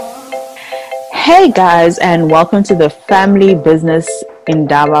Hey guys, and welcome to the Family Business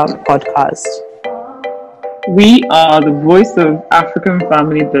Indaba podcast. We are the voice of African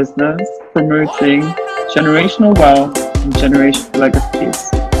family business, promoting generational wealth and generational legacies.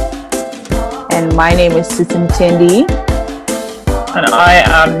 And my name is Susan Tendi. And I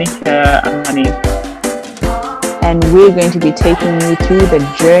am Nika Amani. And we're going to be taking you through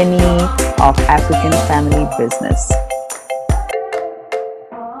the journey of African family business.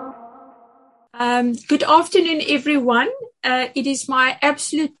 Good afternoon, everyone. It is my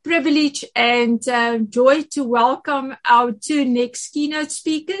absolute privilege and joy to welcome our two next keynote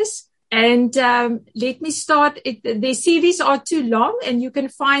speakers. And let me start. Their CVs are too long, and you can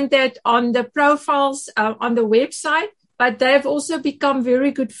find that on the profiles on the website. But they've also become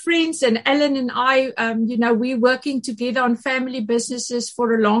very good friends. And Ellen and I, we're working together on family businesses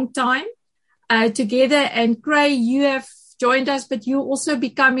for a long time together. And Craig, you have joined us, but you're also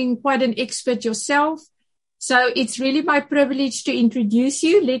becoming quite an expert yourself. So it's really my privilege to introduce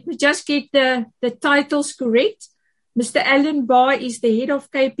you. Let me just get the titles correct. Mr. Alan Barr is the head of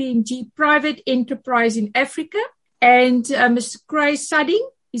KPMG Private Enterprise in Africa. And Mr. Craig Sudding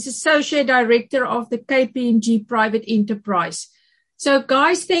is associate director of the KPMG Private Enterprise. So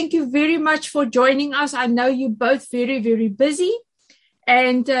guys, thank you very much for joining us. I know you're both very, very busy.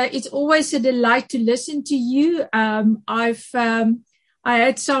 And it's always a delight to listen to you. I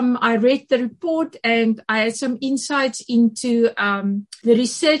read the report and I had some insights into the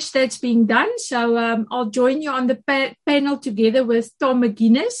research that's being done. So I'll join you on the panel together with Tom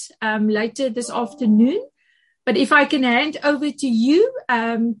McGuinness later this afternoon. But if I can hand over to you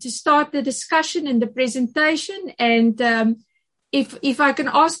to start the discussion and the presentation, and if I can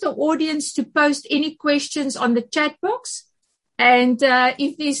ask the audience to post any questions on the chat box. And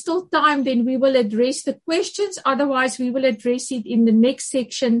if there's still time, then we will address the questions. Otherwise, we will address it in the next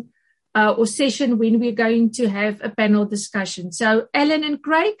section or session when we're going to have a panel discussion. So, Alan and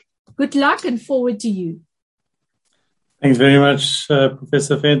Craig, good luck and forward to you. Thanks very much,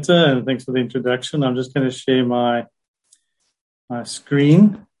 Professor Venter, and thanks for the introduction. I'm just going to share my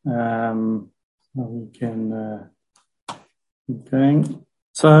screen. So we can keep going.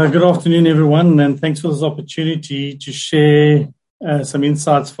 So good afternoon, everyone, and thanks for this opportunity to share some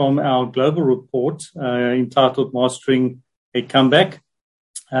insights from our global report entitled Mastering a Comeback.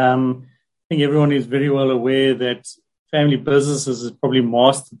 I think everyone is very well aware that family businesses has probably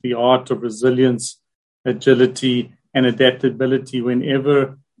mastered the art of resilience, agility, and adaptability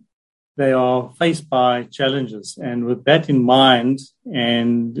whenever they are faced by challenges. And with that in mind,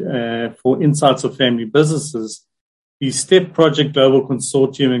 and for insights of family businesses, the STEP Project Global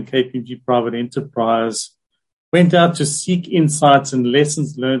Consortium and KPMG Private Enterprise went out to seek insights and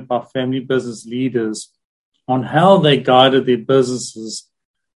lessons learned by family business leaders on how they guided their businesses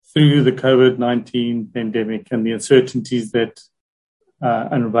through the COVID-19 pandemic and the uncertainties that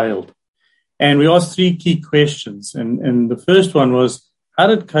unveiled. And we asked three key questions. And the first one was, how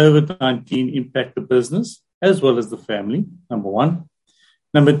did COVID-19 impact the business as well as the family? Number one.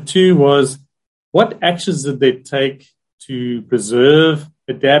 Number two was, what actions did they take to preserve,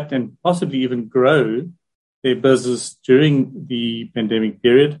 adapt, and possibly even grow their business during the pandemic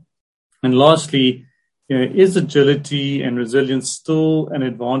period? And lastly, is agility and resilience still an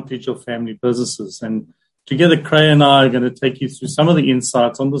advantage of family businesses? And together, Craig and I are going to take you through some of the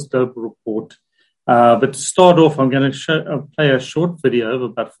insights on this global report. But to start off, I'm going to play a short video of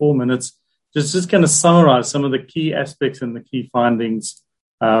about 4 minutes, just going to summarize some of the key aspects and the key findings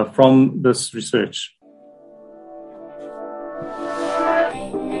from this research.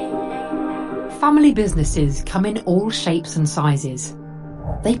 Family businesses come in all shapes and sizes.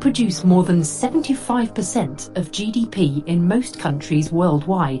 They produce more than 75% of GDP in most countries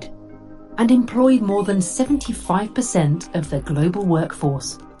worldwide and employ more than 75% of the global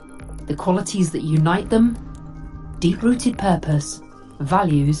workforce. The qualities that unite them: deep-rooted purpose,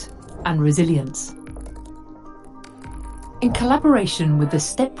 values, and resilience. In collaboration with the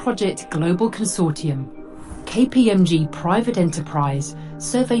STEP Project Global Consortium, KPMG Private Enterprise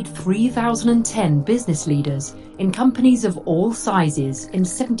surveyed 3,010 business leaders in companies of all sizes in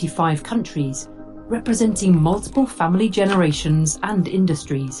 75 countries, representing multiple family generations and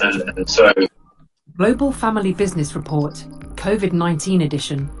industries. Global Family Business Report, COVID-19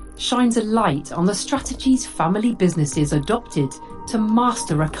 edition, shines a light on the strategies family businesses adopted to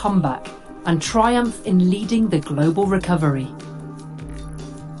master a comeback and triumph in leading the global recovery.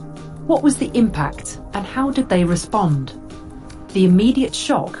 What was the impact and how did they respond? The immediate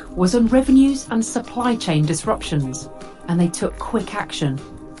shock was on revenues and supply chain disruptions, and they took quick action.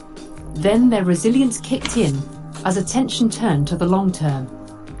 Then their resilience kicked in as attention turned to the long term.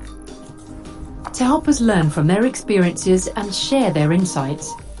 To help us learn from their experiences and share their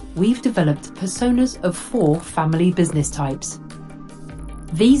insights, we've developed personas of 4 family business types.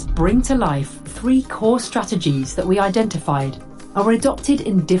 These bring to life 3 core strategies that we identified and were adopted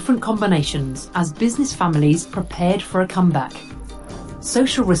in different combinations as business families prepared for a comeback: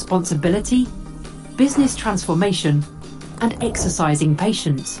 social responsibility, business transformation, and exercising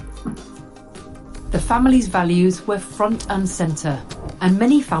patience. The family's values were front and centre, and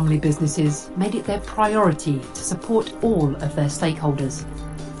many family businesses made it their priority to support all of their stakeholders.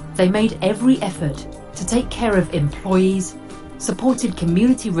 They made every effort to take care of employees, supported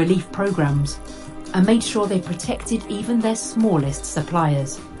community relief programs, and made sure they protected even their smallest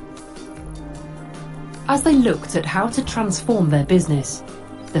suppliers. As they looked at how to transform their business,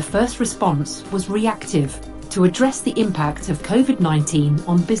 the first response was reactive to address the impact of COVID-19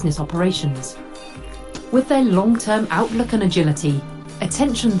 on business operations. With their long-term outlook and agility,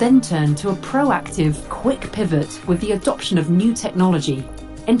 attention then turned to a proactive, quick pivot with the adoption of new technology,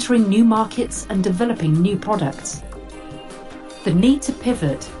 entering new markets and developing new products. The need to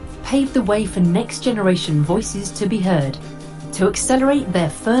pivot paved the way for next-generation voices to be heard, to accelerate their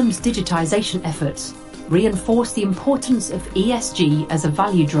firm's digitisation efforts, reinforce the importance of ESG as a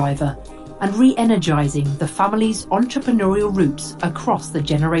value driver, and re-energising the family's entrepreneurial roots across the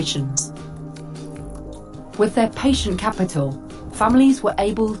generations. With their patient capital, families were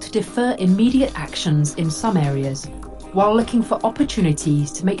able to defer immediate actions in some areas, while looking for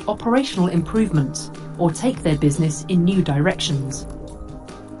opportunities to make operational improvements or take their business in new directions.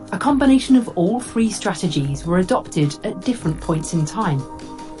 A combination of all 3 strategies were adopted at different points in time,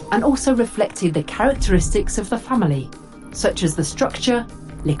 and also reflected the characteristics of the family, such as the structure,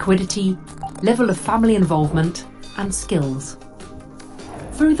 liquidity, level of family involvement, and skills.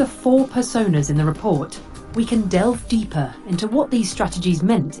 Through the 4 personas in the report, we can delve deeper into what these strategies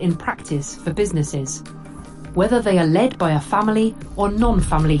meant in practice for businesses, whether they are led by a family or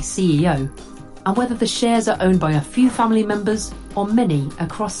non-family CEO, and whether the shares are owned by a few family members or many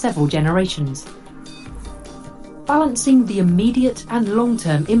across several generations. Balancing the immediate and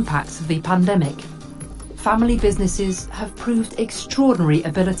long-term impacts of the pandemic, family businesses have proved extraordinary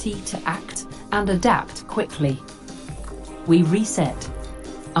ability to act and adapt quickly. We reset,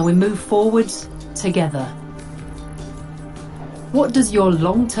 and we move forwards together. What does your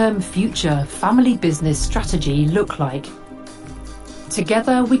long-term future family business strategy look like?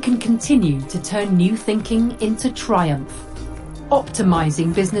 Together we can continue to turn new thinking into triumph,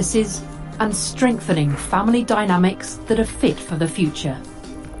 optimizing businesses and strengthening family dynamics that are fit for the future.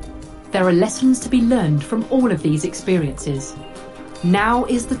 There are lessons to be learned from all of these experiences. Now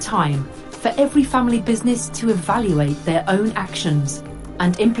is the time for every family business to evaluate their own actions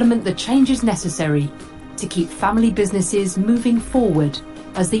and implement the changes necessary to keep family businesses moving forward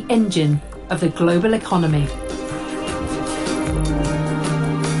as the engine of the global economy.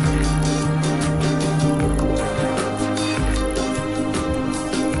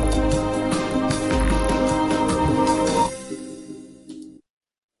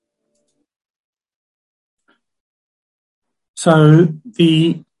 So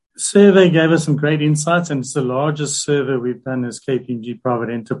the survey gave us some great insights, and it's the largest survey we've done as KPMG Private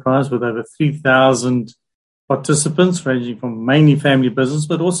Enterprise, with over 3,000 participants ranging from mainly family business,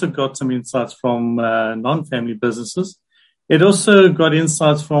 but also got some insights from non-family businesses. It also got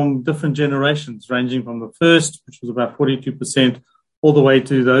insights from different generations, ranging from the first, which was about 42%, all the way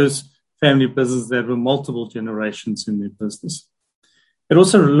to those family businesses that were multiple generations in their business. It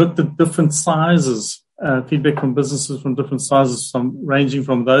also looked at different sizes, feedback from businesses from different sizes, ranging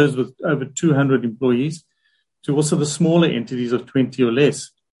from those with over 200 employees to also the smaller entities of 20 or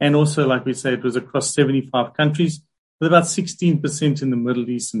less. And also, like we said, it was across 75 countries, with about 16% in the Middle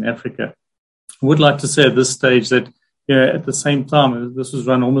East and Africa. I would like to say at this stage that at the same time, this was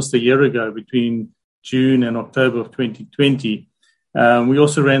run almost a year ago, between June and October of 2020. We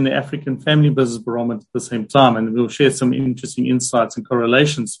also ran the African Family Business Barometer at the same time, and we'll share some interesting insights and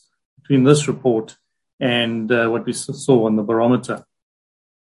correlations between this report and what we saw on the barometer.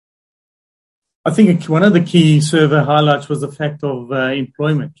 I think one of the key survey highlights was the fact of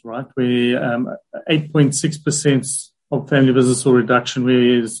employment, right? Where 8.6% of family business saw reduction,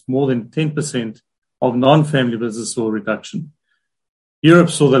 whereas more than 10% of non-family business saw reduction.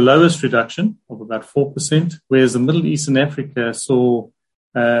 Europe saw the lowest reduction of about 4%, whereas the Middle East and Africa saw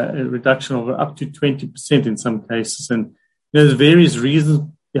a reduction of up to 20% in some cases. And there's various reasons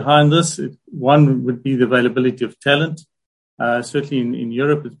behind this. One would be the availability of talent. Certainly in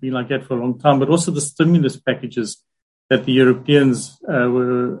Europe, it's been like that for a long time, but also the stimulus packages that the Europeans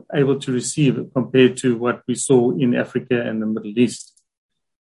were able to receive compared to what we saw in Africa and the Middle East.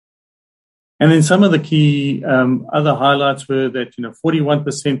 And then some of the key other highlights were that,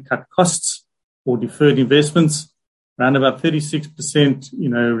 41% cut costs or deferred investments, around about 36%,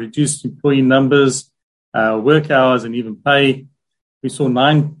 reduced employee numbers, work hours and even pay. We saw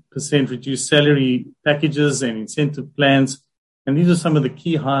 9% reduced salary packages and incentive plans. And these are some of the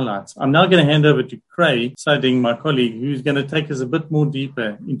key highlights. I'm now going to hand over to Craig Siding, my colleague, who's going to take us a bit more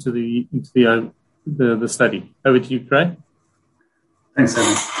deeper into the study. Over to you, Craig. Thanks,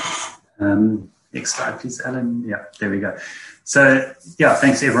 Alan. Next slide, please, Alan. Yeah, there we go. So,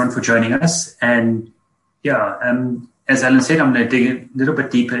 thanks everyone for joining us. And as Alan said, I'm going to dig a little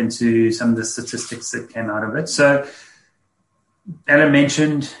bit deeper into some of the statistics that came out of it. So, Alan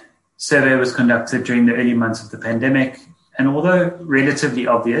mentioned survey was conducted during the early months of the pandemic. And although relatively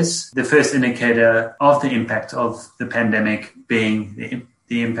obvious, the first indicator of the impact of the pandemic being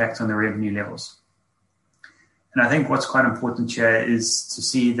the impact on the revenue levels. And I think what's quite important here is to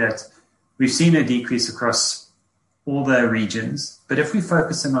see that we've seen a decrease across all the regions. But if we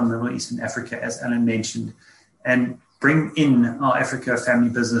focus in on Middle East and Africa, as Alan mentioned, and bring in our Africa Family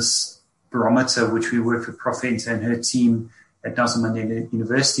Business Barometer, which we worked with Prof. Venter and her team at Nelson Mandela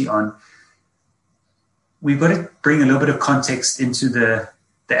University on, we've got to bring a little bit of context into the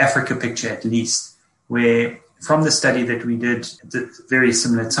Africa picture at least, where from the study that we did at a very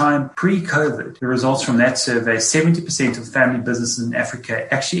similar time, pre-COVID, the results from that survey, 70% of family businesses in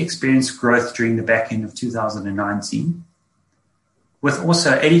Africa actually experienced growth during the back end of 2019, with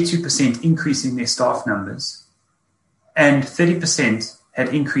also 82% increase in their staff numbers, and 30% had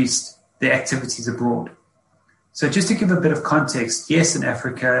increased their activities abroad. So just to give a bit of context, yes, in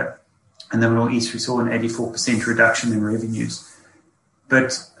Africa and the Middle East, we saw an 84% reduction in revenues.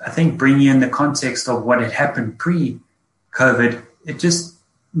 But I think bringing in the context of what had happened pre-COVID, it just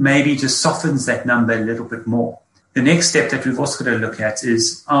maybe just softens that number a little bit more. The next step that we've also got to look at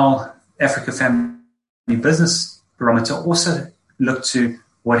is our Africa Family Business Barometer also looked to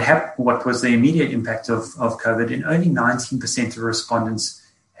what was the immediate impact of COVID, and only 19% of respondents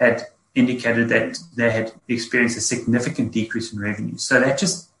had indicated that they had experienced a significant decrease in revenue. So that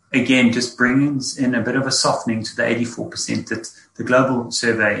just brings in a bit of a softening to the 84% that the global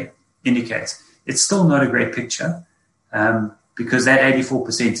survey indicates. It's still not a great picture because that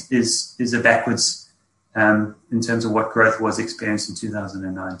 84% is a backwards in terms of what growth was experienced in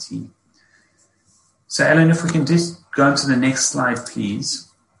 2019. So, Alan, if we can just go on to the next slide, please,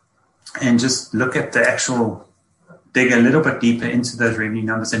 and just look at the actual, dig a little bit deeper into those revenue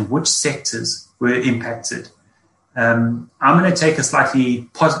numbers and which sectors were impacted. I'm going to take a slightly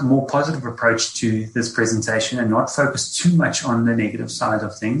more positive approach to this presentation and not focus too much on the negative side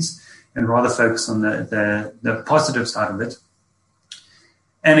of things and rather focus on the positive side of it.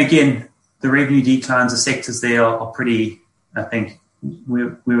 And again, the revenue declines, the sectors there are pretty, I think we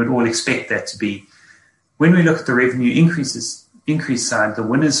would all expect that to be. When we look at the revenue increase side, the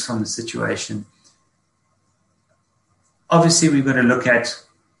winners from the situation, obviously we've got to look at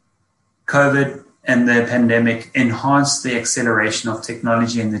COVID and the pandemic enhanced the acceleration of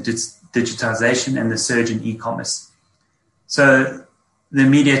technology and the digitization and the surge in e-commerce. So the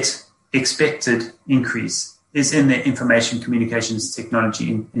immediate expected increase is in the information communications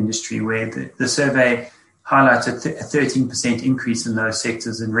technology industry, where the survey highlighted a 13% increase in those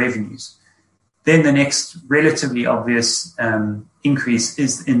sectors in revenues. Then the next relatively obvious increase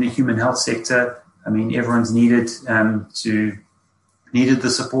is in the human health sector. I mean, everyone's needed the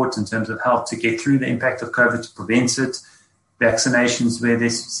support in terms of health to get through the impact of COVID, to prevent it. Vaccinations, where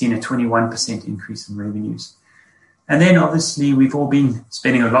there's seen a 21% increase in revenues. And then obviously we've all been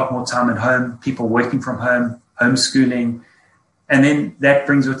spending a lot more time at home, people working from home, homeschooling. And then that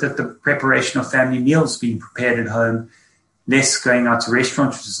brings with it the preparation of family meals being prepared at home, less going out to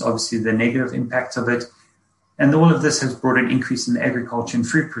restaurants, which is obviously the negative impact of it. And all of this has brought an increase in the agriculture and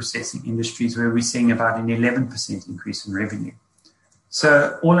food processing industries, where we're seeing about an 11% increase in revenue.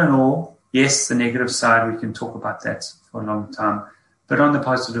 So all in all, yes, the negative side, we can talk about that for a long time. But on the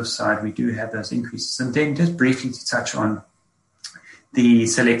positive side, we do have those increases. And then just briefly to touch on the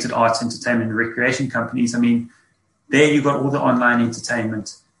selected arts, entertainment, and recreation companies. I mean, there you've got all the online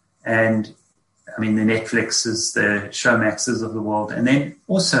entertainment and, I mean, the Netflixes, the Showmaxes of the world. And then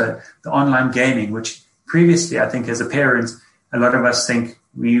also the online gaming, which previously, I think as a parent, a lot of us think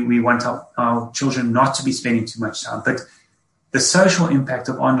we want our children not to be spending too much time. But the social impact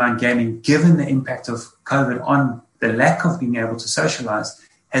of online gaming, given the impact of COVID on the lack of being able to socialize,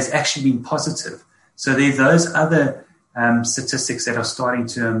 has actually been positive. So there's those other statistics that are starting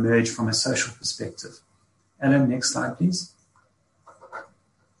to emerge from a social perspective. Ellen, next slide, please.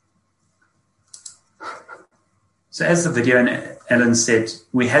 So as the video and Ellen said,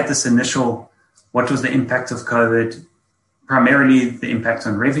 we had this initial what was the impact of COVID, primarily the impact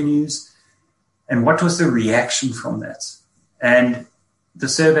on revenues, and what was the reaction from that. And the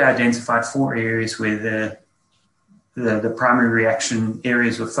survey identified 4 areas where the primary reaction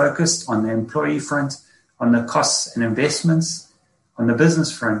areas were focused: on the employee front, on the costs and investments, on the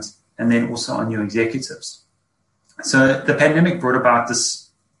business front, and then also on your executives. So the pandemic brought about this,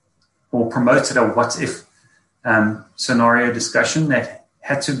 or promoted a what-if scenario discussion that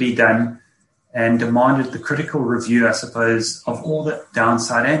had to be done and demanded the critical review, I suppose, of all the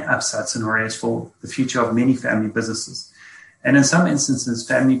downside and upside scenarios for the future of many family businesses. And in some instances,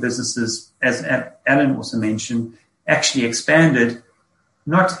 family businesses, as Alan also mentioned, actually expanded,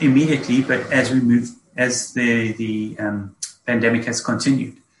 not immediately, but as the pandemic has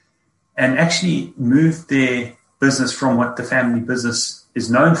continued, and actually moved their business from what the family business is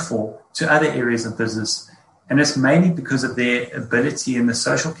known for to other areas of business. And it's mainly because of their ability and the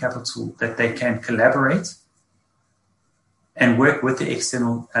social capital that they can collaborate and work with the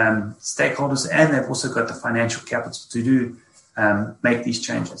external stakeholders, and they've also got the financial capital to make these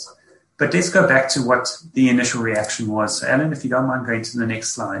changes. But let's go back to what the initial reaction was. So Alan, if you don't mind going to the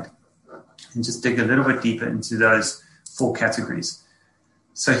next slide and just dig a little bit deeper into those 4 categories.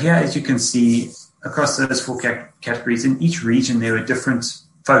 So here, as you can see, across those 4 categories, in each region, there were different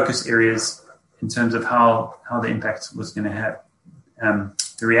focus areas in terms of how the impact was going to have,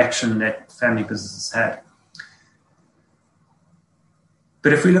 the reaction that family businesses had.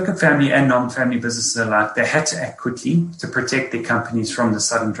 But if we look at family and non-family businesses alike, they had to act quickly to protect their companies from the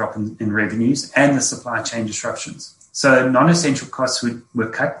sudden drop in revenues and the supply chain disruptions. So non-essential costs were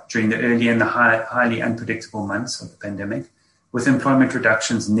cut during the early and the highly unpredictable months of the pandemic, with employment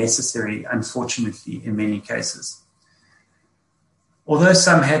reductions necessary, unfortunately, in many cases. Although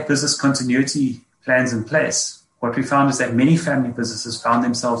some had business continuity plans in place, what we found is that many family businesses found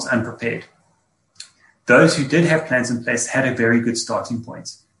themselves unprepared. Those who did have plans in place had a very good starting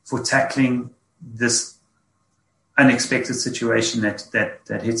point for tackling this unexpected situation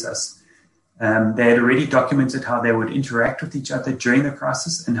that hits us. They had already documented how they would interact with each other during the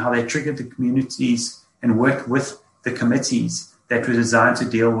crisis and how they triggered the communities and worked with the committees that were designed to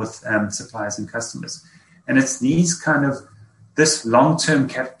deal with suppliers and customers. And it's this long-term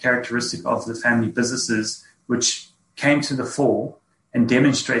characteristic of the family businesses which came to the fore and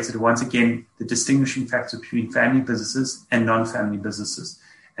demonstrated once again the distinguishing factor between family businesses and non-family businesses.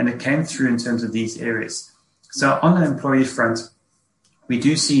 And it came through in terms of these areas. So on the employee front, we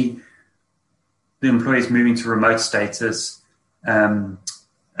do see the employees moving to remote status,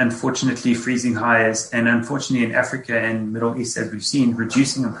 unfortunately freezing hires, and unfortunately in Africa and Middle East, as we've seen,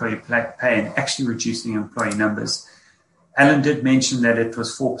 reducing employee pay and actually reducing employee numbers. Alan did mention that it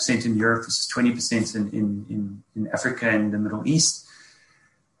was 4% in Europe versus 20% in Africa and the Middle East,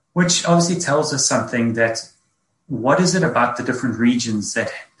 which obviously tells us something that what is it about the different regions that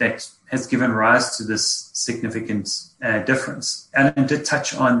has given rise to this significant difference. Alan did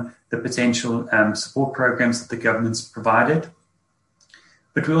touch on the potential support programs that the government's provided,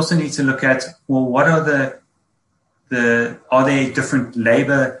 but we also need to look at, well, what are are there different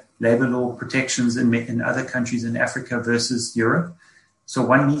labor law protections in other countries in Africa versus Europe? So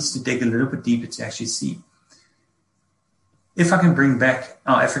one needs to dig a little bit deeper to actually see. If I can bring back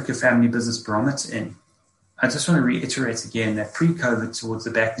our Africa Family Business Barometer in, I just want to reiterate again that pre-COVID, towards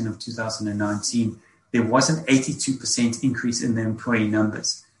the back end of 2019, there was an 82% increase in the employee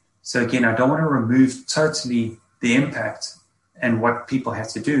numbers. So again, I don't want to remove totally the impact and what people had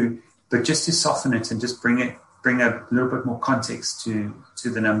to do, but just to soften it and just bring a little bit more context to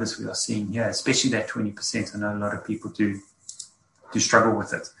the numbers we are seeing here, especially that 20%. I know a lot of people do struggle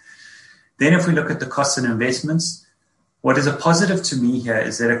with it. Then if we look at the costs and investments, what is a positive to me here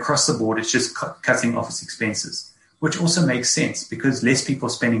is that across the board, it's just cutting office expenses, which also makes sense because less people are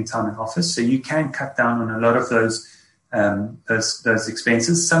spending time in office. So you can cut down on a lot of those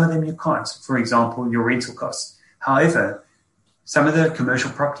expenses. Some of them you can't. For example, your rental costs. However, some of the commercial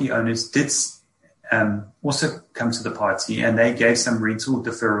property owners did also come to the party, and they gave some rental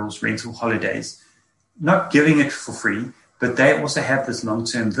deferrals, rental holidays, not giving it for free, but they also have this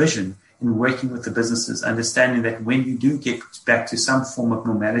long-term vision in working with the businesses, understanding that when you do get back to some form of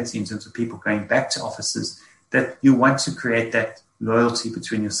normality in terms of people going back to offices, that you want to create that loyalty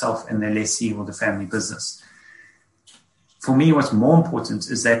between yourself and the lessee or the family business. For me, what's more important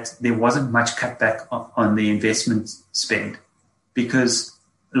is that there wasn't much cutback on the investment spend, because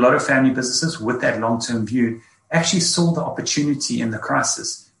a lot of family businesses with that long-term view actually saw the opportunity in the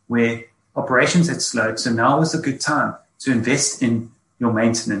crisis where operations had slowed. So now was a good time to invest in your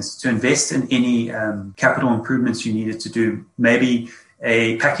maintenance, to invest in any capital improvements you needed to do, maybe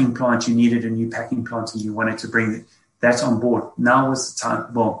a packing plant, you needed a new packing plant and you wanted to bring that on board. Now was the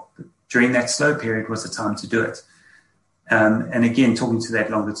time, during that slow period was the time to do it. And again, talking to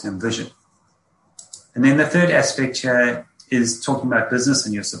that longer term vision. And then the third aspect here is talking about business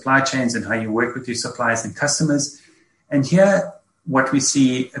and your supply chains and how you work with your suppliers and customers. And here, what we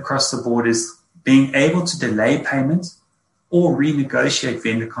see across the board is being able to delay payment or renegotiate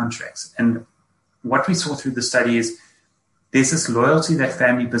vendor contracts. And what we saw through the study is there's this loyalty that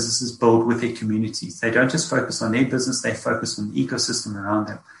family businesses build with their communities. They don't just focus on their business, they focus on the ecosystem around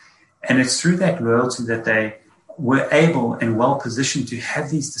them. And it's through that loyalty that they were able and well positioned to have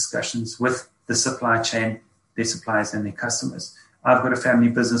these discussions with the supply chain, their suppliers and their customers. I've got a family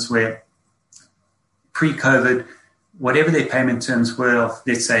business where pre-COVID, whatever their payment terms were of,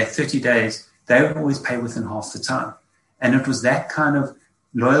 let's say, 30 days, they would always pay within half the time. And it was that kind of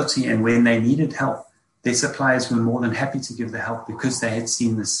loyalty, and when they needed help, their suppliers were more than happy to give the help because they had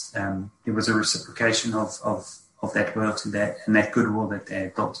seen this, there was a reciprocation of that loyalty and that goodwill that they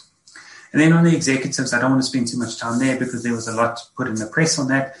had built. And then on the executives, I don't want to spend too much time there because there was a lot put in the press on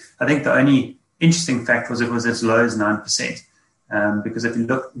that. I think the only interesting fact was it was as low as 9%. Because if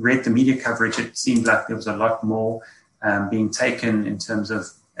you read the media coverage, it seemed like there was a lot more being taken in terms of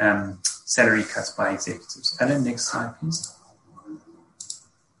salary cuts by executives. Alan, next slide, please.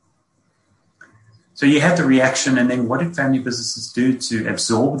 So you had the reaction, and then what did family businesses do to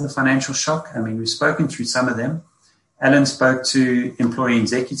absorb the financial shock? I mean, we've spoken through some of them. Alan spoke to employee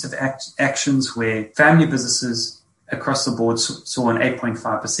executive actions where family businesses across the board saw an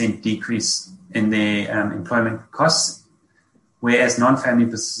 8.5% decrease in their employment costs, whereas non-family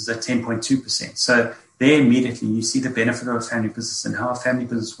businesses are 10.2%. So there immediately you see the benefit of a family business and how a family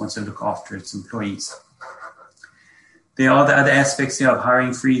business wants to look after its employees. There are the other aspects here of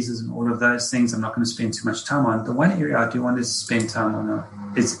hiring freezes and all of those things I'm not going to spend too much time on. The one area I do want to spend time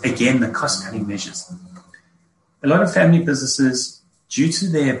on is, again, the cost-cutting measures. A lot of family businesses, due to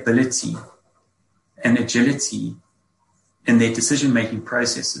their ability and agility in their decision-making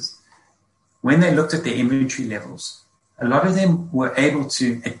processes, when they looked at their inventory levels, a lot of them were able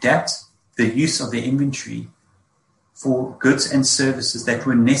to adapt the use of their inventory for goods and services that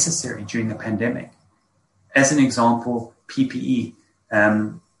were necessary during the pandemic. As an example, PPE.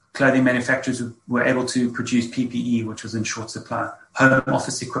 Clothing manufacturers were able to produce PPE, which was in short supply. Home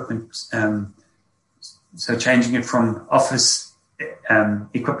office equipment, so changing it from office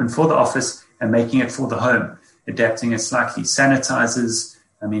equipment for the office and making it for the home, adapting it slightly. Sanitizers,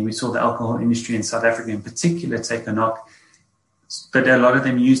 I mean, we saw the alcohol industry in South Africa in particular take a knock, but a lot of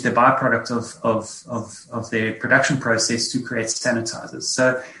them use the byproduct of their production process to create sanitizers.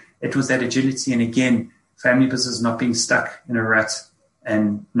 So it was that agility, and again, family business not being stuck in a rut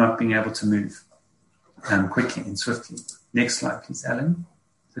and not being able to move quickly and swiftly. Next slide, please, Alan.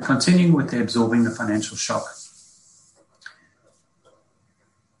 So continuing with the absorbing the financial shock.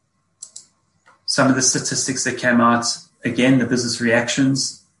 Some of the statistics that came out, again, the business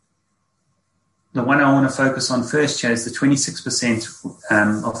reactions. The one I want to focus on first here is the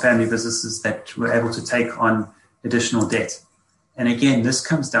 26% of family businesses that were able to take on additional debt. And again, this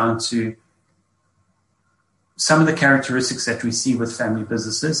comes down to some of the characteristics that we see with family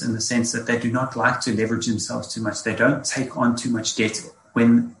businesses in the sense that they do not like to leverage themselves too much. They don't take on too much debt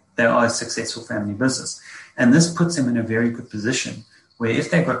when they are a successful family business. And this puts them in a very good position where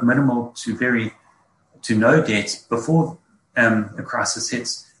if they've got minimal to no debt before a crisis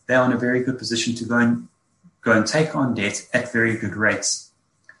hits, they're in a very good position to go and take on debt at very good rates.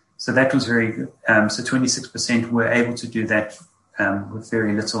 So that was very good. So 26% were able to do that with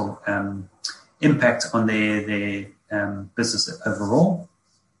very little impact on their business overall.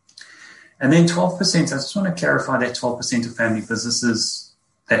 And then 12%, I just want to clarify that 12% of family businesses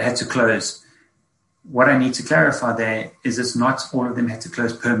that had to close. What I need to clarify there is it's not all of them had to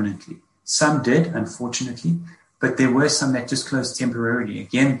close permanently. Some did, unfortunately, but there were some that just closed temporarily.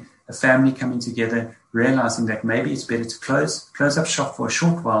 Again, a family coming together, realizing that maybe it's better to close up shop for a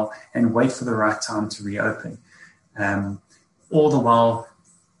short while and wait for the right time to reopen. All the while,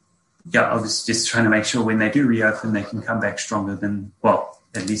 I was just trying to make sure when they do reopen, they can come back stronger than,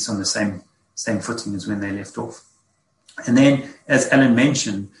 at least on the same footing as when they left off. And then, as Alan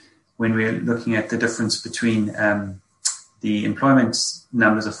mentioned, when we're looking at the difference between the employment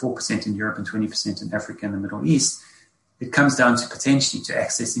numbers of 4% in Europe and 20% in Africa and the Middle East, it comes down to potentially to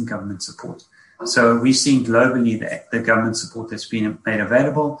accessing government support. So we've seen globally the government support that's been made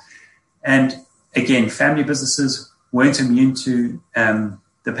available. And again, family businesses weren't immune to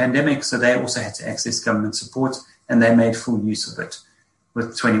the pandemic, so they also had to access government support, and they made full use of it,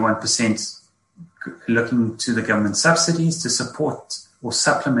 with 21% looking to the government subsidies to support or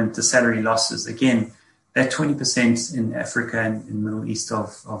supplement the salary losses. Again, that 20% in Africa and in the Middle East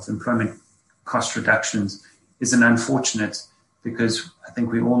of employment cost reductions is an unfortunate, because I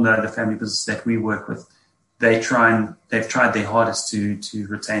think we all know the family business that we work with, they've tried their hardest to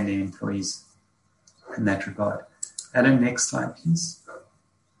retain their employees in that regard. Alan, next slide, please.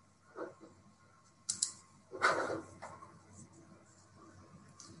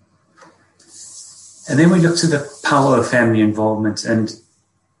 And then we look to the power of family involvement, and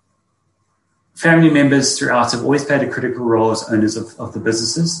family members throughout have always played a critical role as owners of the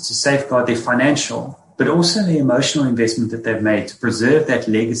businesses to safeguard their financial, but also the emotional investment that they've made to preserve that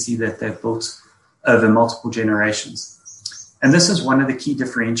legacy that they've built over multiple generations. And this is one of the key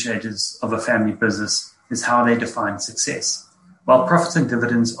differentiators of a family business, is how they define success. While profits and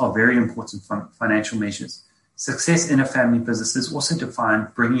dividends are very important financial measures, success in a family business is also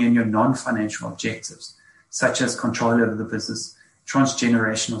defined bringing in your non-financial objectives, such as control over the business,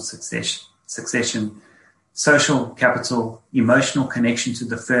 transgenerational succession, social capital, emotional connection to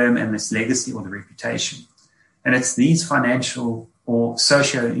the firm and its legacy or the reputation. And it's these financial or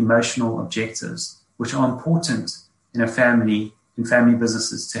socio-emotional objectives which are important in family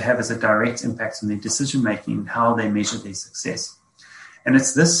businesses to have as a direct impact on their decision-making and how they measure their success. And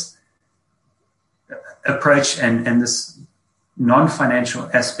it's this approach and this non-financial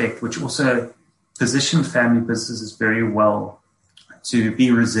aspect which also positioned family businesses very well to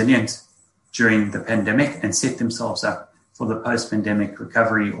be resilient during the pandemic and set themselves up for the post-pandemic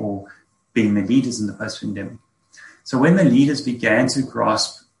recovery, or being the leaders in the post-pandemic. So when the leaders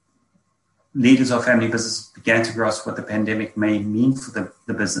of family business began to grasp what the pandemic may mean for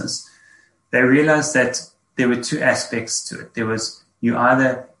the business, they realized that there were two aspects to it. There was, you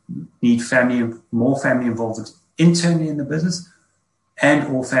either need more family involvement internally in the business, and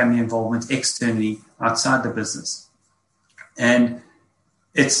or family involvement externally outside the business. And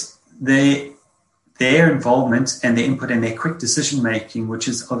it's their involvement and their input and their quick decision making, which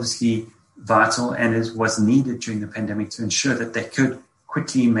is obviously vital and was needed during the pandemic to ensure that they could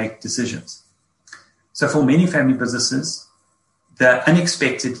quickly make decisions. So for many family businesses, the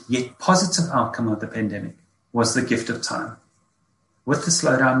unexpected yet positive outcome of the pandemic was the gift of time. With the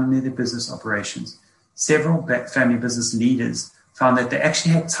slowdown in their business operations, several family business leaders found that they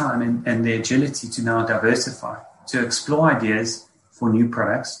actually had time and the agility to now diversify, to explore ideas for new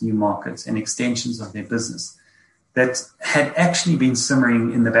products, new markets, and extensions of their business that had actually been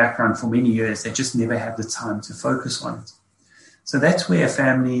simmering in the background for many years. They just never had the time to focus on it. So that's where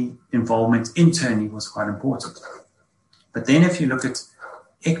family involvement internally was quite important. But then if you look at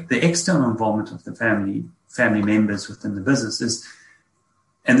the external involvement of the family members within the businesses,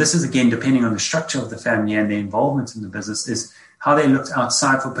 and this is again depending on the structure of the family and their involvement in the business, is how they looked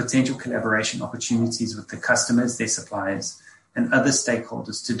outside for potential collaboration opportunities with the customers, their suppliers, and other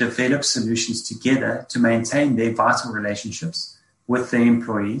stakeholders to develop solutions together to maintain their vital relationships with their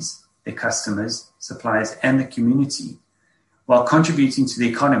employees, their customers, suppliers, and the community, while contributing to the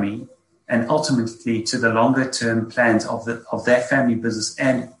economy and ultimately to the longer-term plans of that family business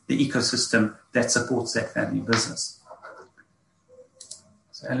and the ecosystem that supports that family business.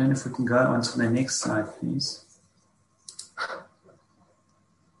 So, Ellen, if we can go on to the next slide, please.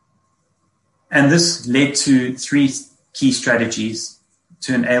 And this led to 3 key strategies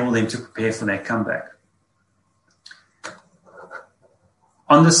to enable them to prepare for their comeback.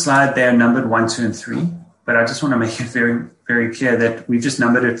 On the slide, they are numbered 1, 2, and 3, but I just want to make it very, very clear that we've just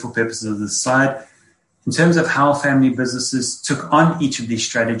numbered it for purposes of this slide. In terms of how family businesses took on each of these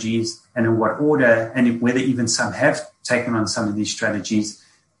strategies and in what order, and whether even some have taken on some of these strategies,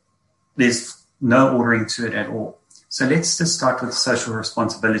 there's no ordering to it at all. So let's just start with social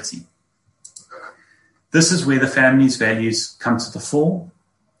responsibility. This is where the family's values come to the fore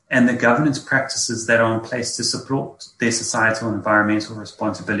and the governance practices that are in place to support their societal and environmental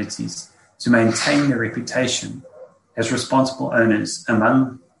responsibilities to maintain their reputation as responsible owners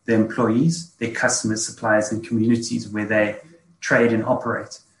among their employees, their customers, suppliers, and communities where they trade and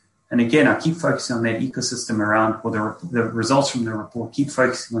operate. And again, I keep focusing on that ecosystem around, or the results from the report keep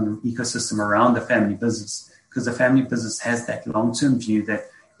focusing on the ecosystem around the family business, because the family business has that long-term view that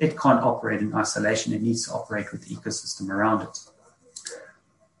it can't operate in isolation. It needs to operate with the ecosystem around it.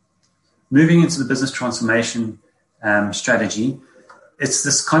 Moving into the business transformation strategy, it's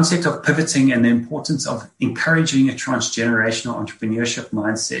this concept of pivoting and the importance of encouraging a transgenerational entrepreneurship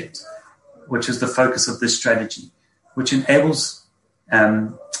mindset, which is the focus of this strategy, which enables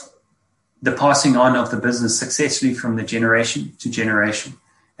the passing on of the business successfully from the generation to generation,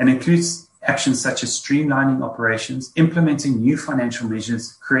 and includes actions such as streamlining operations, implementing new financial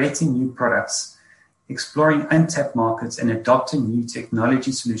measures, creating new products, exploring untapped markets, and adopting new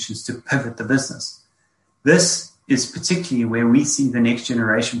technology solutions to pivot the business. This is particularly where we see the next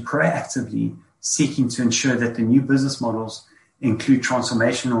generation proactively seeking to ensure that the new business models include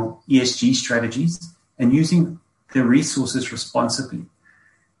transformational ESG strategies and using the resources responsibly.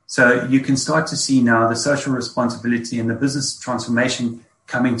 So you can start to see now the social responsibility and the business transformation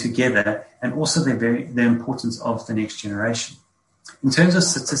coming together, and also the importance of the next generation. In terms of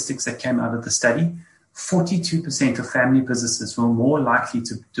statistics that came out of the study, 42% of family businesses were more likely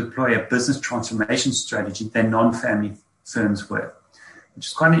to deploy a business transformation strategy than non-family firms were, which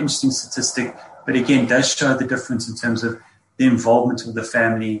is quite an interesting statistic, but again, does show the difference in terms of the involvement of the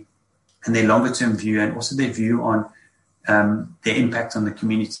family and their longer-term view, and also their view on their impact on the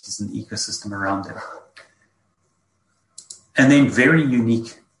communities and the ecosystem around them. And then very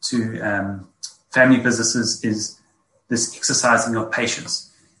unique to family businesses is this exercising of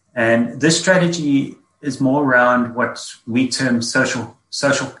patience. And this strategy is more around what we term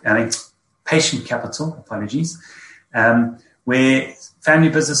patient capital, where family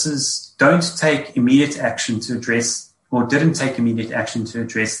businesses don't take immediate action to address, or didn't take immediate action to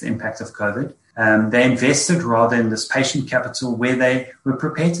address the impact of COVID. They invested rather in this patient capital, where they were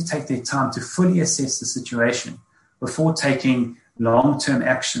prepared to take their time to fully assess the situation before taking long-term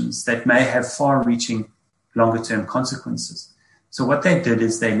actions that may have far-reaching longer-term consequences. So what they did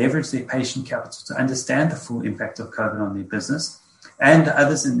is they leveraged their patient capital to understand the full impact of COVID on their business and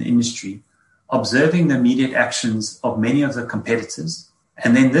others in the industry, observing the immediate actions of many of the competitors.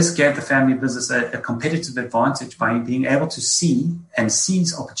 And then this gave the family business a competitive advantage by being able to see and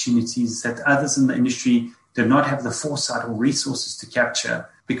seize opportunities that others in the industry did not have the foresight or resources to capture,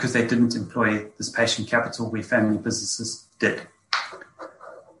 because they didn't employ this patient capital where family businesses did.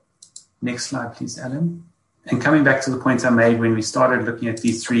 Next slide, please, Alan. And coming back to the point I made when we started looking at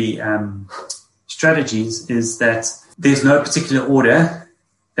these three strategies, is that there's no particular order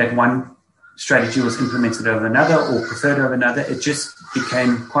that one strategy was implemented over another or preferred over another. It just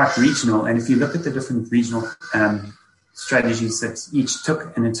became quite regional. And if you look at the different regional strategies that each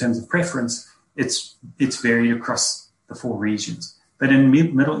took, and in terms of preference, it's varied across the 4 regions. But in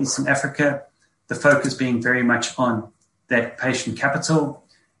Middle East and Africa, the focus being very much on that patient capital,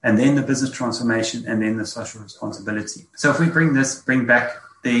 and then the business transformation, and then the social responsibility. So if we bring back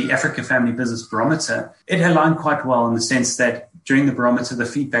the Africa Family Business Barometer, it aligned quite well in the sense that during the barometer, the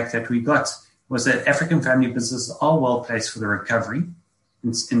feedback that we got was that African family businesses are well placed for the recovery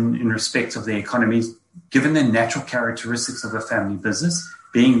in respect of their economies, given the natural characteristics of a family business,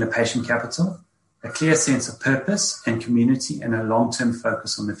 being the patient capital, a clear sense of purpose and community, and a long-term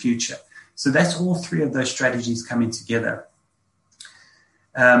focus on the future. So that's all 3 of those strategies coming together.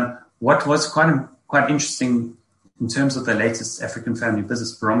 What was quite interesting in terms of the latest African Family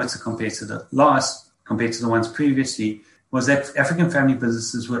Business Barometer compared to the ones previously, was that African family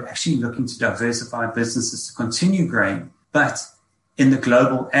businesses were actually looking to diversify businesses to continue growing, but in the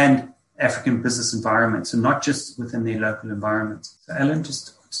global and African business environment, so not just within their local environment. So Ellen,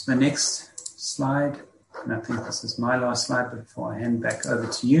 just to the next slide, and I think this is my last slide before I hand back over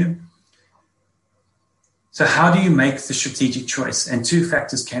to you. So how do you make the strategic choice? And 2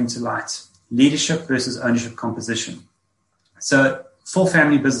 factors came to light: leadership versus ownership composition. So for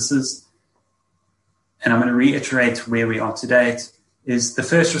family businesses, and I'm going to reiterate where we are today, is the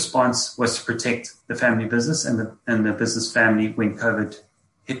first response was to protect the family business and the business family when COVID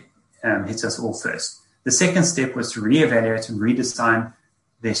hit us all first. The second step was to reevaluate and redesign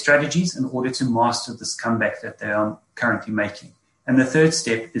their strategies in order to master this comeback that they are currently making. And the third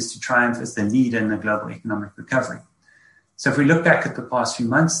step is to triumph as the leader in the global economic recovery. So if we look back at the past few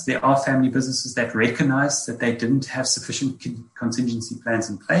months, there are family businesses that recognize that they didn't have sufficient contingency plans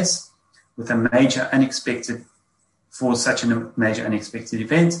in place with a major unexpected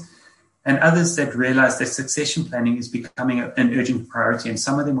event, and others that realize that succession planning is becoming an urgent priority. And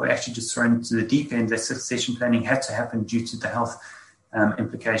some of them were actually just thrown into the deep end that succession planning had to happen due to the health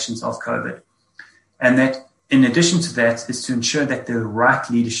implications of COVID. And that in addition to that is to ensure that the right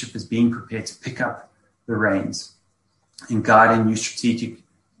leadership is being prepared to pick up the reins and guide a new strategic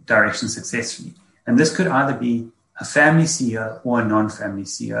direction successfully. And this could either be a family CEO or a non-family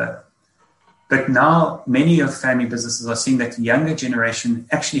CEO. But now many of family businesses are seeing that the younger generation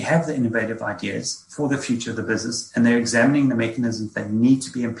actually have the innovative ideas for the future of the business, and they're examining the mechanisms that need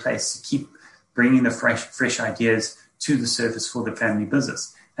to be in place to keep bringing the fresh ideas to the surface for the family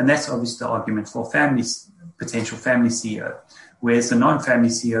business. And that's obviously the argument for potential family CEO, whereas the non-family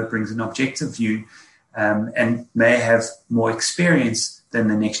CEO brings an objective view and may have more experience than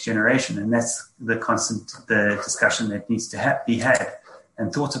the next generation. And that's the discussion that needs to be had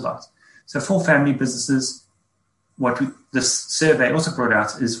and thought about. So for family businesses, what this survey also brought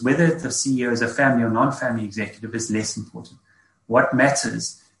out is whether the CEO is a family or non-family executive is less important. What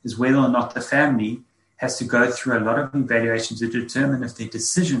matters is whether or not the family has to go through a lot of evaluation to determine if their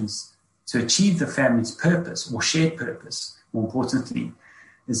decisions to achieve the family's purpose or shared purpose, more importantly,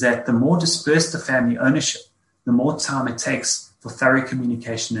 is that the more dispersed the family ownership, the more time it takes for thorough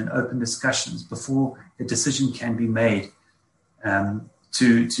communication and open discussions before a decision can be made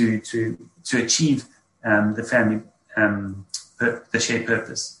to achieve the family the shared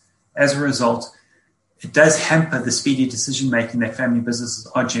purpose. As a result, it does hamper the speedy decision making that family businesses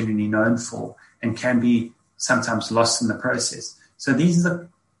are generally known for and can be sometimes lost in the process. So these are the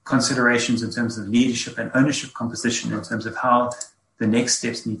considerations in terms of leadership and ownership composition in terms of how the next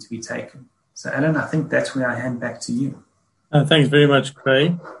steps need to be taken. So Alan, I think that's where I hand back to you. Thanks very much,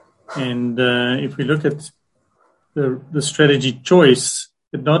 Craig. And if we look at the strategy choice,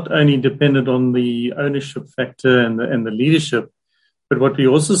 it not only depended on the ownership factor and the leadership, but what we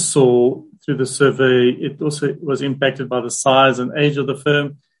also saw through the survey, it also was impacted by the size and age of the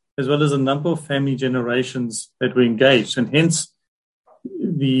firm, as well as a number of family generations that were engaged. And hence,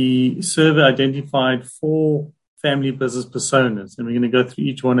 the survey identified 4 family business personas. And we're going to go through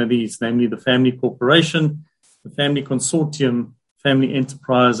each one of these, namely the family corporation, the family consortium, family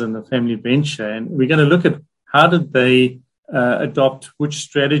enterprise, and the family venture. And we're going to look at how did they adopt which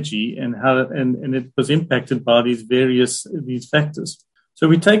strategy and how, and it was impacted by these factors. So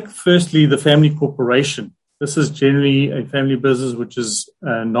we take firstly the family corporation. This is generally a family business which is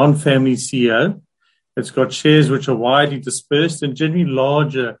a non-family CEO. It's got shares which are widely dispersed, and generally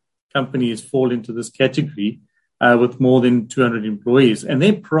larger companies fall into this category with more than 200 employees. And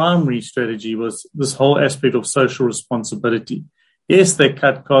their primary strategy was this whole aspect of social responsibility. Yes, they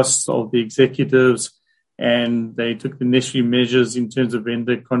cut costs of the executives and they took the necessary measures in terms of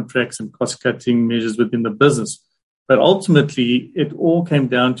vendor contracts and cost-cutting measures within the business. But ultimately, it all came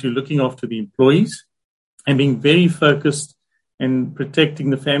down to looking after the employees and being very focused and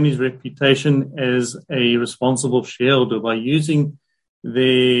protecting the family's reputation as a responsible shareholder by using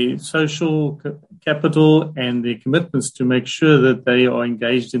their social capital and their commitments to make sure that they are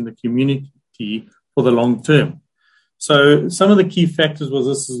engaged in the community for the long term. So some of the key factors was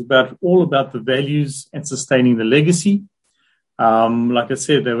this is all about the values and sustaining the legacy. Like I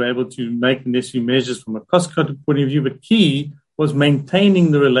said, they were able to make necessary measures from a cost-cutting point of view, but key was maintaining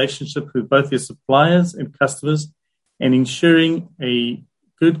the relationship with both their suppliers and customers and ensuring a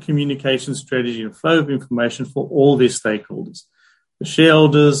good communication strategy and flow of information for all their stakeholders, the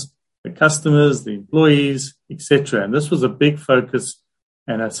shareholders, the customers, the employees, etc. And this was a big focus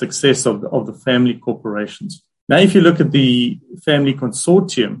and a success of the family corporations. Now, if you look at the family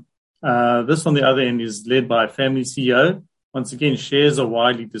consortium, this on the other end is led by a family CEO. Once again, shares are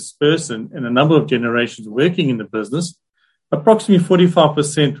widely dispersed and a number of generations working in the business. Approximately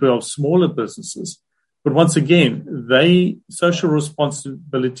 45% were of smaller businesses. But once again, social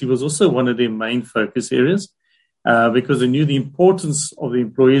responsibility was also one of their main focus areas because they knew the importance of the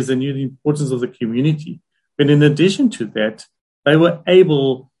employees, they knew the importance of the community. But in addition to that, they were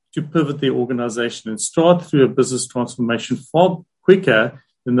able to pivot their organization and start through a business transformation far quicker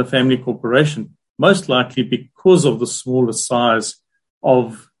than the family corporation, most likely because of the smaller size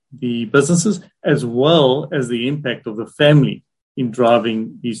of the businesses, as well as the impact of the family in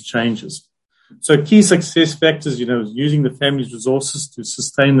driving these changes. So key success factors, using the family's resources to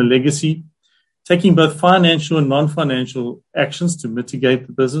sustain the legacy, taking both financial and non-financial actions to mitigate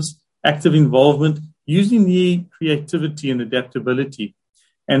the business, active involvement, using the creativity and adaptability,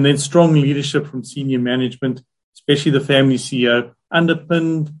 and then strong leadership from senior management, especially the family CEO,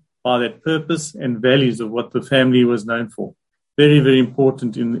 underpinned by that purpose and values of what the family was known for. Very, very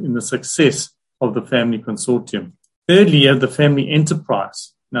important in the success of the family consortium. Thirdly, you have the family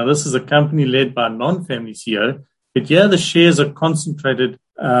enterprise. Now, this is a company led by a non-family CEO, but here the shares are concentrated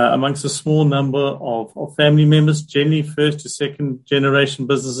amongst a small number of family members, generally first to second generation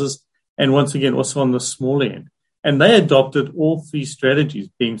businesses, and once again, also on the smaller end. And they adopted all 3 strategies,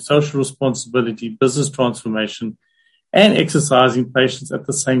 being social responsibility, business transformation, and exercising patience at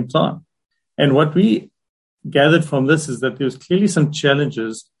the same time. And what we gathered from this is that there was clearly some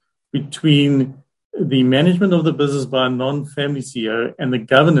challenges between the management of the business by a non-family CEO and the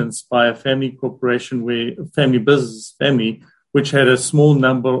governance by a family corporation which had a small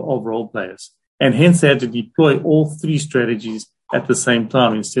number of role players. And hence they had to deploy all 3 strategies at the same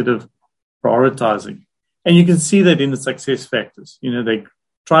time instead of prioritizing. And you can see that in the success factors. They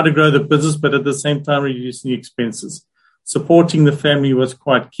try to grow the business, but at the same time reducing the expenses. Supporting the family was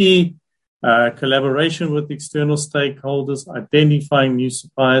quite key. Collaboration with external stakeholders, identifying new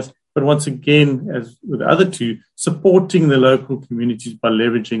suppliers, But once again, as with the other two, supporting the local communities by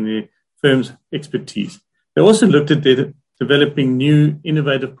leveraging their firm's expertise. They also looked at developing new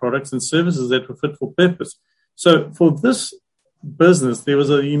innovative products and services that were fit for purpose. So for this business, there was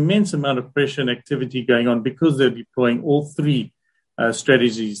an immense amount of pressure and activity going on because they're deploying all three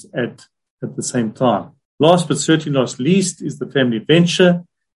strategies at the same time. Last but certainly not least is the family venture.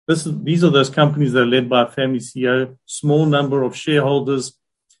 These are those companies that are led by a family CEO, small number of shareholders,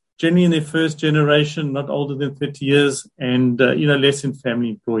 generally in their first generation, not older than 30 years, and less than family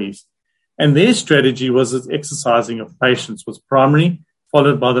employees. And their strategy was that exercising of patience was primary,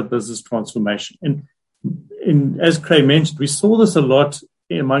 followed by the business transformation. And as Craig mentioned, we saw this a lot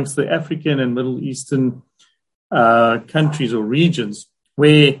amongst the African and Middle Eastern countries or regions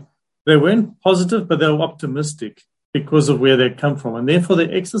where they weren't positive, but they were optimistic because of where they come from. And therefore, they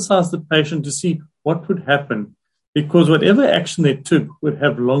exercised the patience to see what would happen, because whatever action they took would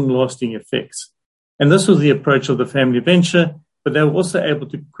have long-lasting effects. And this was the approach of the family venture, but they were also able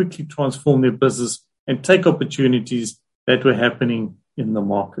to quickly transform their business and take opportunities that were happening in the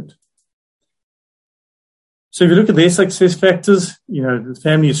market. So if you look at their success factors, the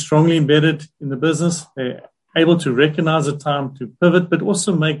family is strongly embedded in the business. They're able to recognize the time to pivot, but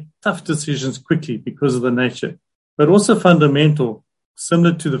also make tough decisions quickly because of the nature. But also fundamental,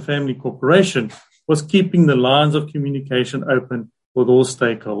 similar to the family corporation, was keeping the lines of communication open with all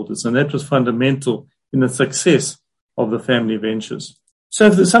stakeholders. And that was fundamental in the success of the family ventures.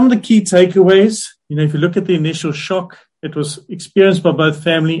 So some of the key takeaways, if you look at the initial shock, it was experienced by both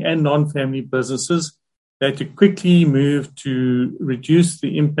family and non-family businesses. They had to quickly move to reduce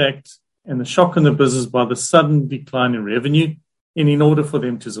the impact and the shock on the business by the sudden decline in revenue in order for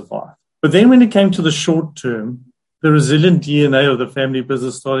them to survive. But then when it came to the short term, the resilient DNA of the family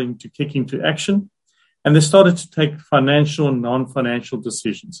business starting to kick into action, and they started to take financial and non-financial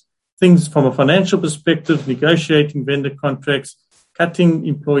decisions. Things from a financial perspective, negotiating vendor contracts, cutting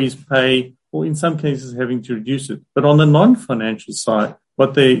employees' pay, or in some cases having to reduce it. But on the non-financial side,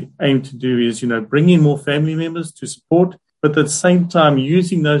 what they aim to do is, bring in more family members to support, but at the same time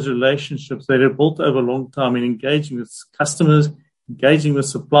using those relationships that are built over a long time and engaging with customers, engaging with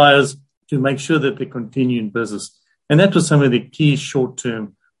suppliers to make sure that they continue in business. And that was some of the key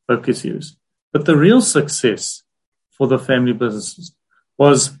short-term focus areas. But the real success for the family businesses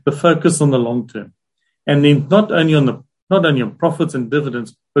was the focus on the long term. And then not only on profits and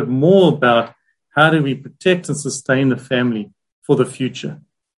dividends, but more about how do we protect and sustain the family for the future.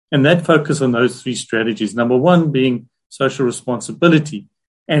 And that focus on those three strategies. Number one being social responsibility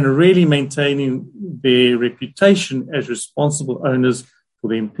and really maintaining their reputation as responsible owners for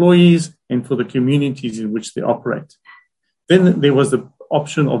the employees and for the communities in which they operate. Then there was the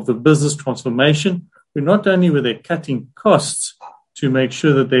option of the business transformation, where not only were they cutting costs to make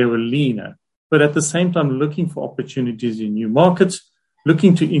sure that they were leaner, but at the same time looking for opportunities in new markets,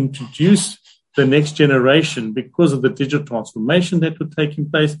 looking to introduce the next generation because of the digital transformation that was taking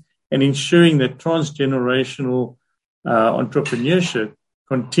place, and ensuring that transgenerational entrepreneurship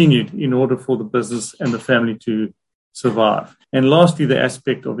continued in order for the business and the family to survive. And lastly, the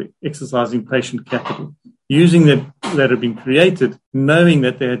aspect of exercising patient capital, using that had been created, knowing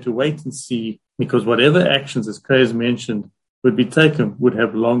that they had to wait and see, because whatever actions, as Craig has mentioned, would be taken would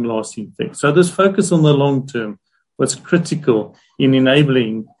have long-lasting effects. So this focus on the long term was critical in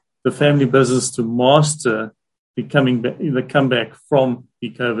enabling the family business to master the comeback from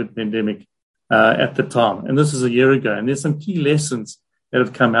the COVID pandemic at the time. And this is a year ago. And there's some key lessons that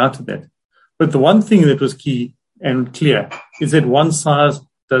have come out of that. But the one thing that was key and clear is that one size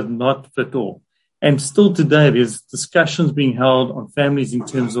does not fit all. And still today, there's discussions being held on families in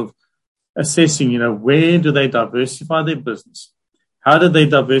terms of assessing, where do they diversify their business? How do they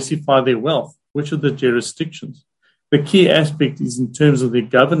diversify their wealth? Which are the jurisdictions? The key aspect is in terms of their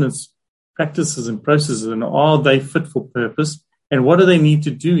governance practices and processes, and are they fit for purpose? And what do they need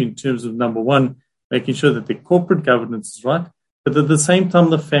to do in terms of, number one, making sure that their corporate governance is right, but at the same time,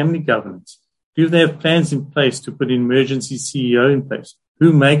 the family governance. Do they have plans in place to put an emergency CEO in place?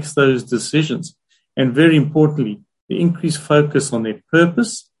 Who makes those decisions? And very importantly, the increased focus on their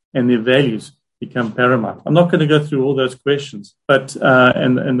purpose and their values become paramount. I'm not going to go through all those questions, but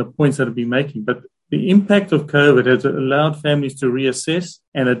and the points that I've been making, but the impact of COVID has allowed families to reassess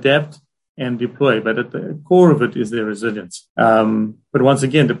and adapt and deploy, but at the core of it is their resilience. But once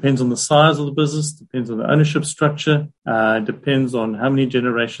again, depends on the size of the business, depends on the ownership structure, depends on how many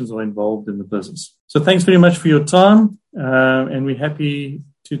generations are involved in the business. So thanks very much for your time, and we're happy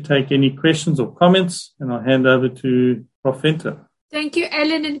to take any questions or comments, and I'll hand over to Prof. Venter. Thank you,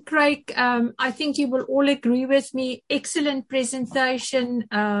 Ellen and Craig. I think you will all agree with me. Excellent presentation,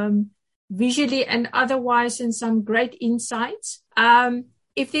 visually and otherwise, and some great insights.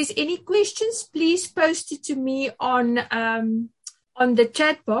 If there's any questions, please post it to me on the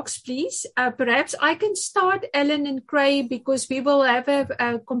chat box, please. Perhaps I can start, Ellen and Craig, because we will have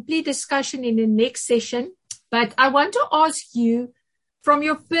a complete discussion in the next session. But I want to ask you, from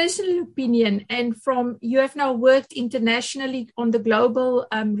your personal opinion, and from you have now worked internationally on the global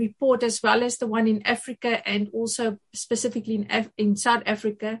report as well as the one in Africa and also specifically in South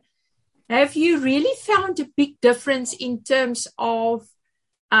Africa, have you really found a big difference in terms of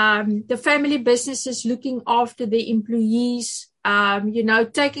the family businesses looking after the employees,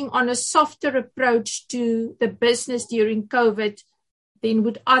 taking on a softer approach to the business during COVID than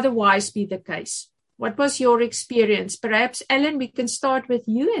would otherwise be the case? What was your experience? Perhaps, Ellen, we can start with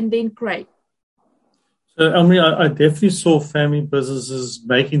you and then Craig. So, Elmarie, I definitely saw family businesses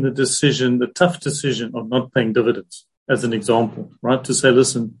making the tough decision of not paying dividends, as an example, right? To say,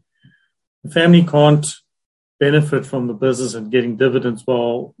 listen, the family can't benefit from the business and getting dividends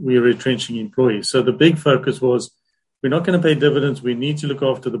while we're retrenching employees. So the big focus was, we're not going to pay dividends. We need to look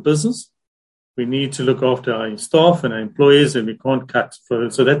after the business. We need to look after our staff and our employees, and we can't cut.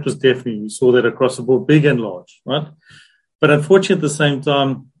 So that was definitely, we saw that across the board, big and large, right? But unfortunately, at the same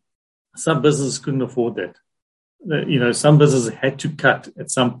time, some businesses couldn't afford that. Some businesses had to cut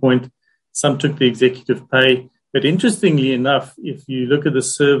at some point. Some took the executive pay. But interestingly enough, if you look at the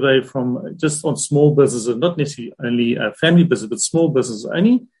survey from just on small businesses, not necessarily only family business, but small businesses,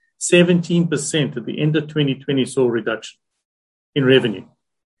 only 17% at the end of 2020 saw a reduction in revenue.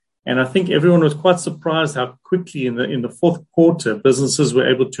 And I think everyone was quite surprised how quickly in the fourth quarter businesses were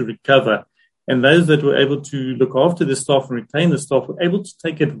able to recover. And those that were able to look after the staff and retain the staff were able to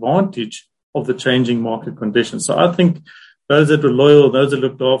take advantage of the changing market conditions. So I think those that were loyal, those that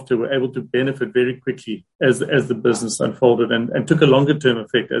looked after, were able to benefit very quickly as the business unfolded and took a longer term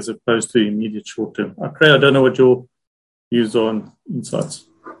effect as opposed to immediate short term. Craig, I don't know what your views are on insights.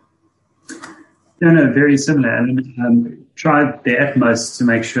 No, very similar. And tried their utmost to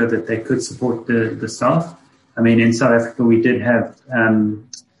make sure that they could support the staff. I mean, in South Africa, we did have some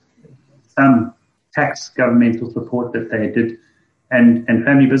tax governmental support that they did, and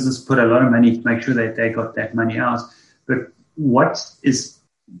family business put a lot of money to make sure that they got that money out. But what is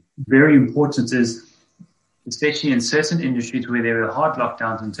very important is, especially in certain industries where there were hard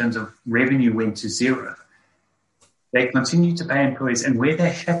lockdowns in terms of revenue went to zero, they continued to pay employees, and where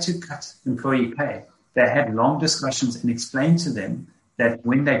they had to cut employee pay, they had long discussions and explained to them that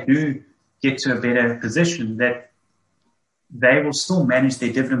when they do get to a better position, that they will still manage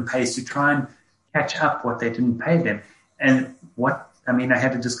their dividend pays to try and catch up what they didn't pay them. And I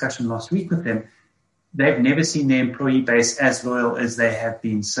had a discussion last week with them. They've never seen their employee base as loyal as they have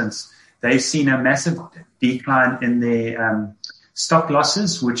been since. They've seen a massive decline in their stock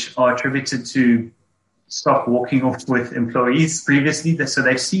losses, which are attributed to stock walking off with employees previously. So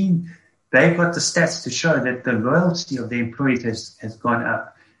they've got the stats to show that the loyalty of the employees has gone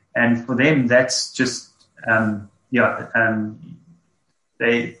up. And for them, that's just, the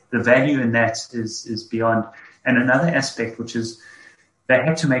value in that is beyond. And another aspect, which is they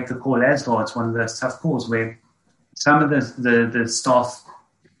had to make the call as well. It's one of those tough calls where some of the staff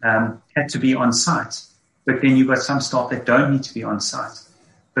had to be on site, but then you've got some staff that don't need to be on site.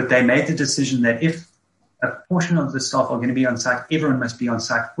 But they made the decision that if a portion of the staff are going to be on site, everyone must be on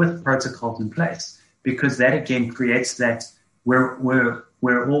site with protocols in place, because that again creates that we're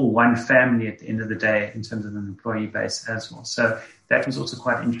all one family at the end of the day in terms of an employee base as well. So that was also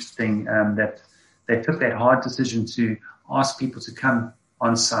quite interesting, that they took that hard decision to ask people to come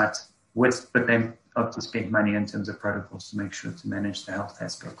on site but then have to spend money in terms of protocols to make sure to manage the health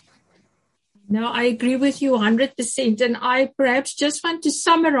aspect. No, I agree with you 100%. And I perhaps just want to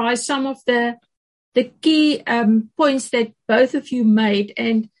summarize some of the key points that both of you made.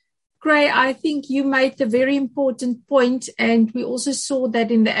 And Craig, I think you made the very important point, and we also saw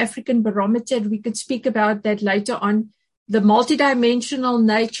that in the African Barometer. We could speak about that later on, the multidimensional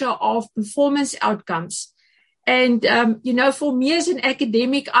nature of performance outcomes. And, for me as an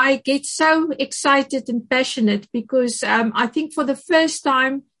academic, I get so excited and passionate because I think for the first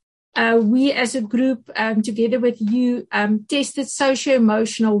time, we as a group, together with you, tested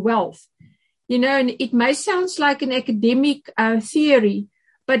socio-emotional wealth. And it may sound like an academic theory,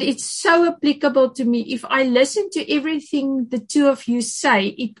 but it's so applicable to me. If I listen to everything the two of you say,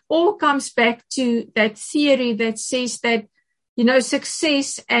 it all comes back to that theory that says that,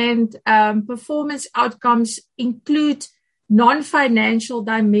 success and performance outcomes include non-financial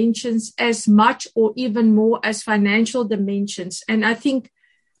dimensions as much or even more as financial dimensions. And I think,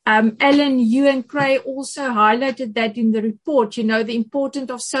 Alan, you and Cray also highlighted that in the report, the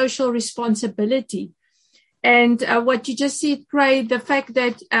importance of social responsibility. And what you just said, Cray, the fact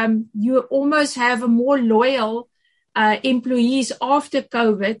that you almost have a more loyal employees after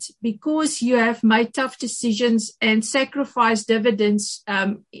COVID because you have made tough decisions and sacrificed dividends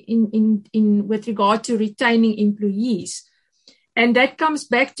in with regard to retaining employees. And that comes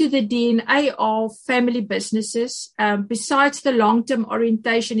back to the DNA of family businesses. Besides the long-term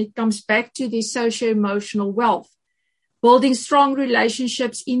orientation, it comes back to the socio-emotional wealth, building strong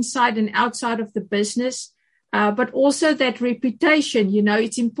relationships inside and outside of the business, but also that reputation.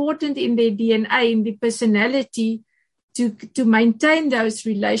 It's important in their DNA, in the personality, to maintain those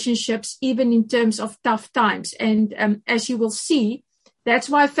relationships, even in terms of tough times. And as you will see, that's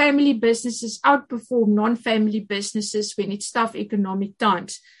why family businesses outperform non-family businesses when it's tough economic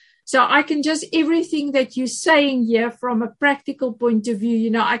times. So I can just, everything that you're saying here from a practical point of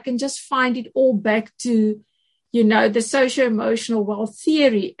view, I can just find it all back to, the socio-emotional wealth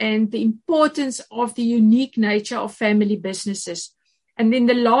theory and the importance of the unique nature of family businesses. And then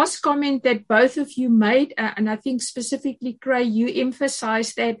the last comment that both of you made, and I think specifically, Cray, you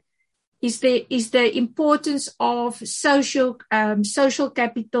emphasized that, is the importance of social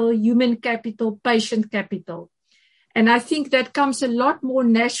capital, human capital, patient capital. And I think that comes a lot more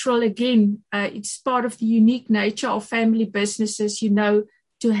natural again. It's part of the unique nature of family businesses,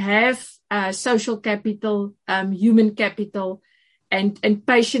 to have social capital, human capital, and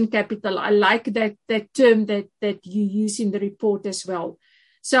patient capital. I like that term that you use in the report as well.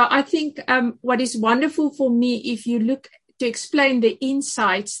 So I think what is wonderful for me, if you look to explain the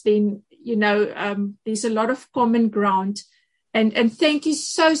insights, then there's a lot of common ground. And thank you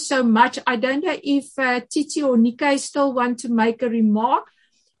so much. I don't know if Titi or Nika still want to make a remark.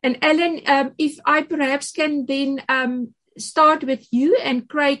 And Alan, if I perhaps can then start with you, and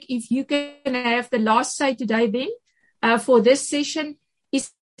Craig, if you can have the last say today then for this session.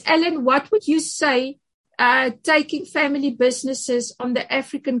 Alan, what would you say taking family businesses on the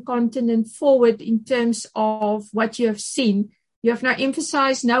African continent forward in terms of what you have seen? You have now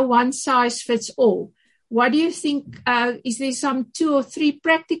emphasized no one size fits all. What do you think? Is there some 2 or 3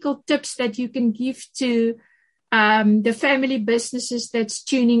 practical tips that you can give to the family businesses that's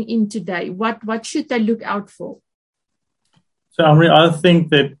tuning in today? What should they look out for? So, Amri, I think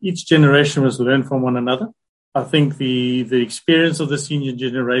that each generation must learn from one another. I think the experience of the senior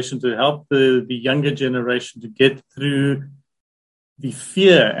generation to help the younger generation to get through the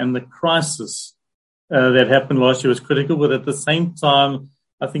fear and the crisis that happened last year was critical. But at the same time,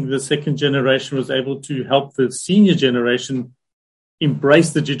 I think the second generation was able to help the senior generation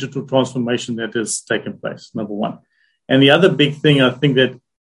embrace the digital transformation that has taken place, number one. And the other big thing I think that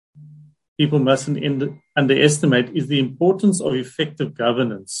people mustn't underestimate is the importance of effective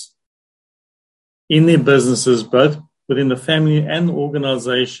governance in their businesses, both within the family and the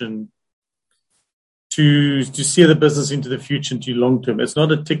organization, to steer the business into the future, into long term. It's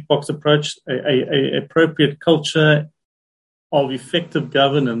not a tick box approach. A appropriate culture of effective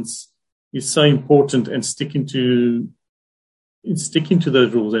governance is so important, and sticking to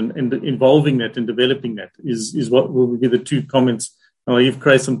those rules and involving that and developing that is what will be the 2 comments. I'll leave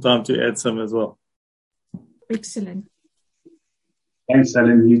Craig some time to add some as well. Excellent. Thanks,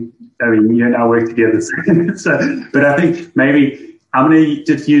 Alan. You and I work together. But I think maybe I'm going to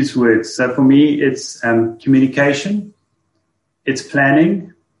just use words. So for me, it's communication, it's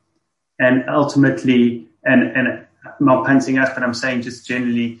planning, and ultimately, and I'm not punting us, but I'm saying just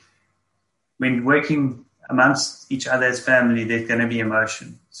generally, when working amongst each other as family, there's going to be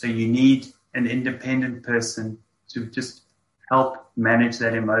emotion. So you need an independent person to just help manage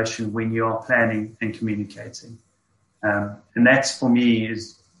that emotion when you are planning and communicating. And that's, for me, I'm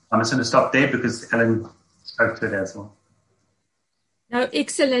just going to stop there because Alan spoke to it as well. No,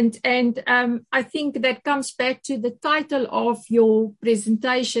 excellent. And I think that comes back to the title of your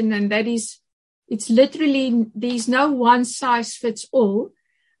presentation, and that is, it's literally, there's no one size fits all,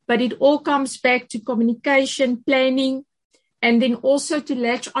 but it all comes back to communication, planning, and then also to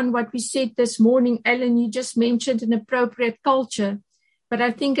latch on what we said this morning. Alan, you just mentioned an appropriate culture, but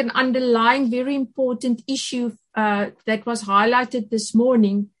I think an underlying very important issue that was highlighted this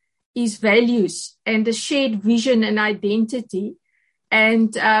morning is values and the shared vision and identity.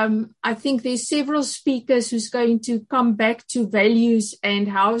 And I think there's several speakers who's going to come back to values and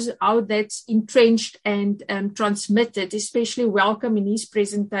how that's entrenched and transmitted, especially Welcome in his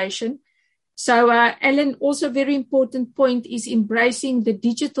presentation. So, Alan, also very important point is embracing the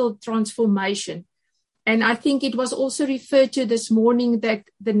digital transformation. And I think it was also referred to this morning that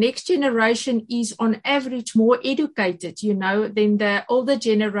the next generation is on average more educated, than the older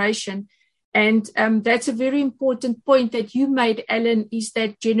generation. And that's a very important point that you made, Alan, is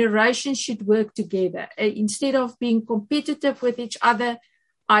that generations should work together. Instead of being competitive with each other,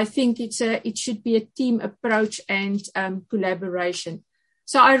 I think it should be a team approach and collaboration.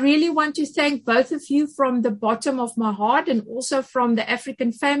 So I really want to thank both of you from the bottom of my heart, and also from the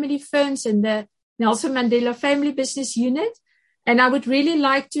African Family Firms and the Nelson Mandela Family Business Unit. And I would really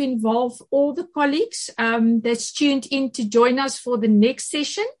like to involve all the colleagues that's tuned in to join us for the next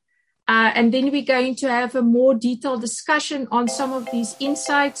session. And then we're going to have a more detailed discussion on some of these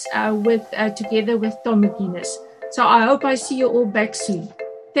insights together with Tom McGuinness. So I hope I see you all back soon.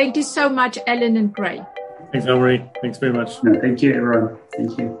 Thank you so much, Alan and Gray. Thanks, Elmarie. Thanks very much. No, thank you, everyone.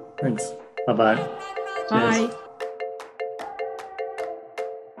 Thank you. Thanks. Bye-bye. Bye. Cheers.